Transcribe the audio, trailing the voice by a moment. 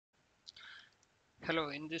Hello,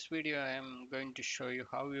 in this video I am going to show you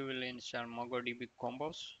how we will install MongoDB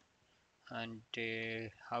Compass and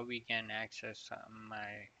how we can access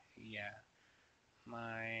my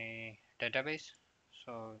database.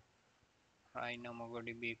 So right now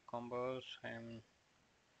MongoDB Compass, I'm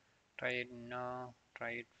try it now,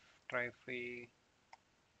 try free.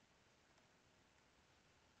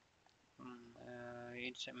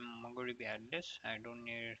 It's a MongoDB address. I don't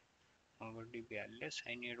need MongoDB address.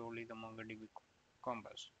 I need only the MongoDB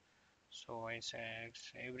Compass. So I say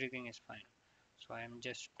everything is fine. So I'm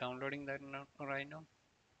just downloading that now, right now,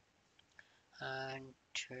 and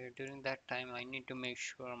during that time I need to make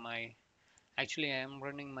sure my actually I am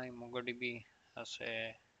running my MongoDB as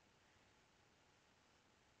a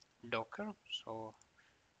Docker. So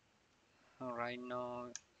right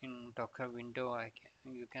now in Docker window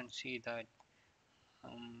you can see that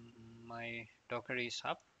my Docker is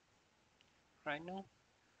up right now,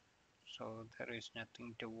 so there is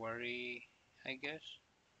nothing to worry, I guess.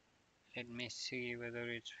 Let me see whether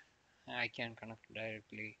it's I can connect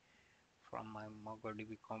directly from my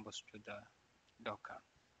MongoDB Compass to the Docker.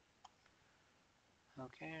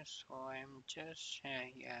 Okay, so I'm just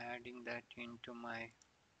adding that into my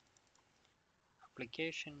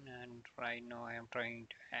application, and right now I am trying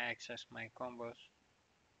to access my Compass,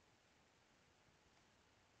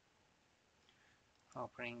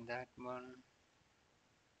 opening that one.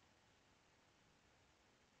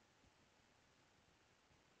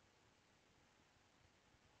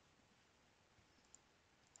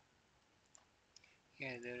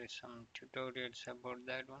 Yeah, there is some tutorials about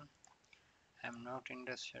that one. I'm not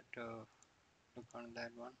interested to look on that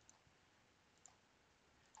one.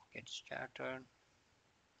 Get started,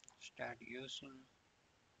 start using.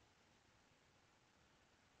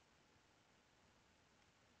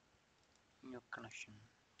 New connection.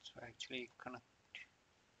 So actually connect.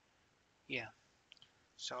 Yeah,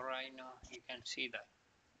 so right now you can see that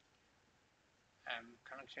I'm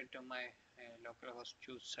connected to my localhost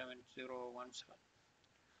 27017.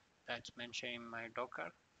 That's mentioned in my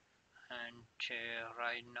Docker, and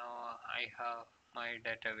right now I have my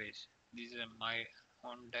database. This is my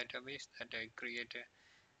own database that I created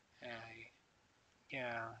uh,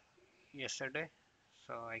 yeah, yesterday,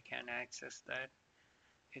 so I can access that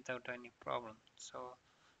without any problem. So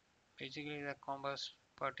basically the Compass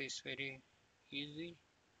part is very easy,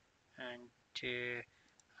 and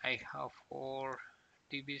I have 4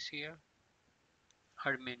 DBs here: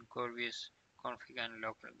 admin, Corvis, config, and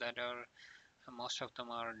local. That are most of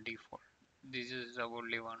them are default. This is the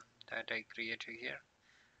only one that I created here,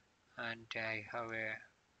 and I have a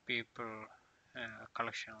people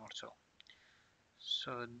collection also.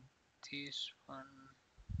 So this one,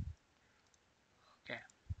 okay.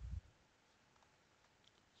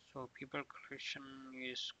 So people collection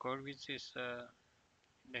is Corvis is a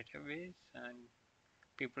database, and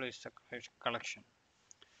people is the collection.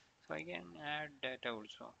 So I can add data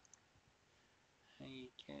also. I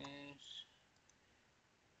guess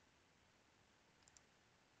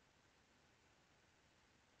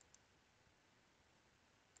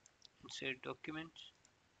insert documents.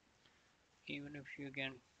 Even if you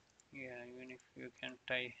can, yeah, even if you can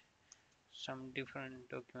type some different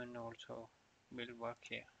document also will work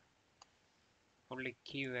here. Only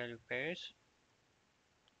key value pairs.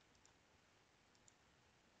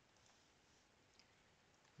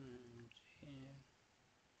 Yeah.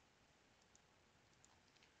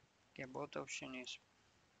 Okay, both option is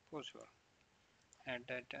possible. Add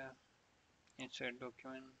data, insert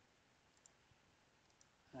document,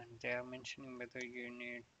 and they are mentioning whether you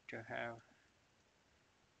need to have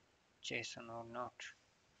JSON or not.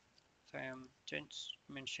 So I am just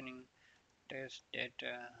mentioning test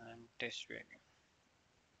data and test value.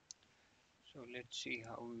 So let's see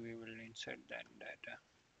how we will insert that data.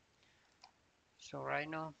 So right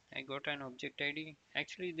now I got an object ID.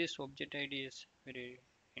 Actually this object ID is very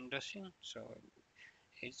interesting. So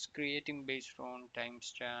it's creating based on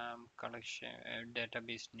timestamp, collection,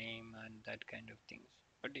 database name, and that kind of things.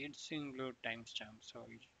 But it's include timestamp, so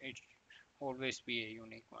it always be a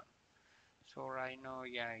unique one. So right now,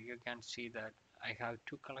 yeah, you can see that I have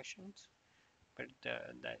 2 collections, but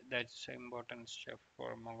that's important step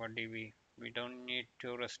for MongoDB. We don't need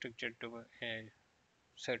to restrict it to a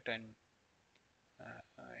certain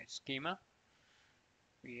schema.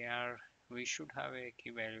 We should have a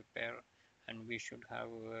key value pair, and we should have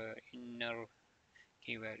inner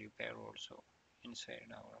key value pair also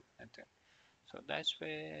inside our method. So that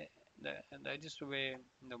is the way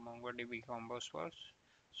the MongoDB Compass works.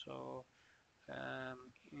 So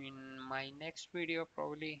in my next video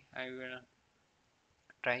probably I will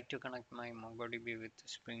try to connect my MongoDB with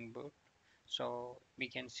Spring Boot. So we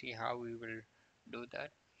can see how we will do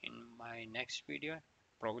that in my next video,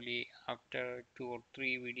 probably after 2 or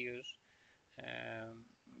 3 videos, um,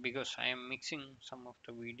 because I am mixing some of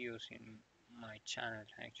the videos in my channel.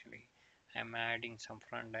 Actually, I'm adding some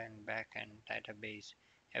front end, back end, database,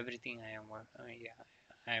 everything yeah,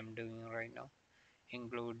 I am doing right now,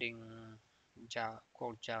 including Java,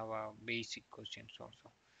 code Java basic questions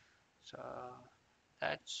also. So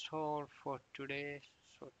that's all for today.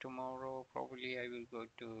 So tomorrow probably I will go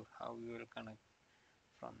to how we will connect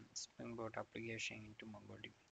from Springboard application into MongoDB.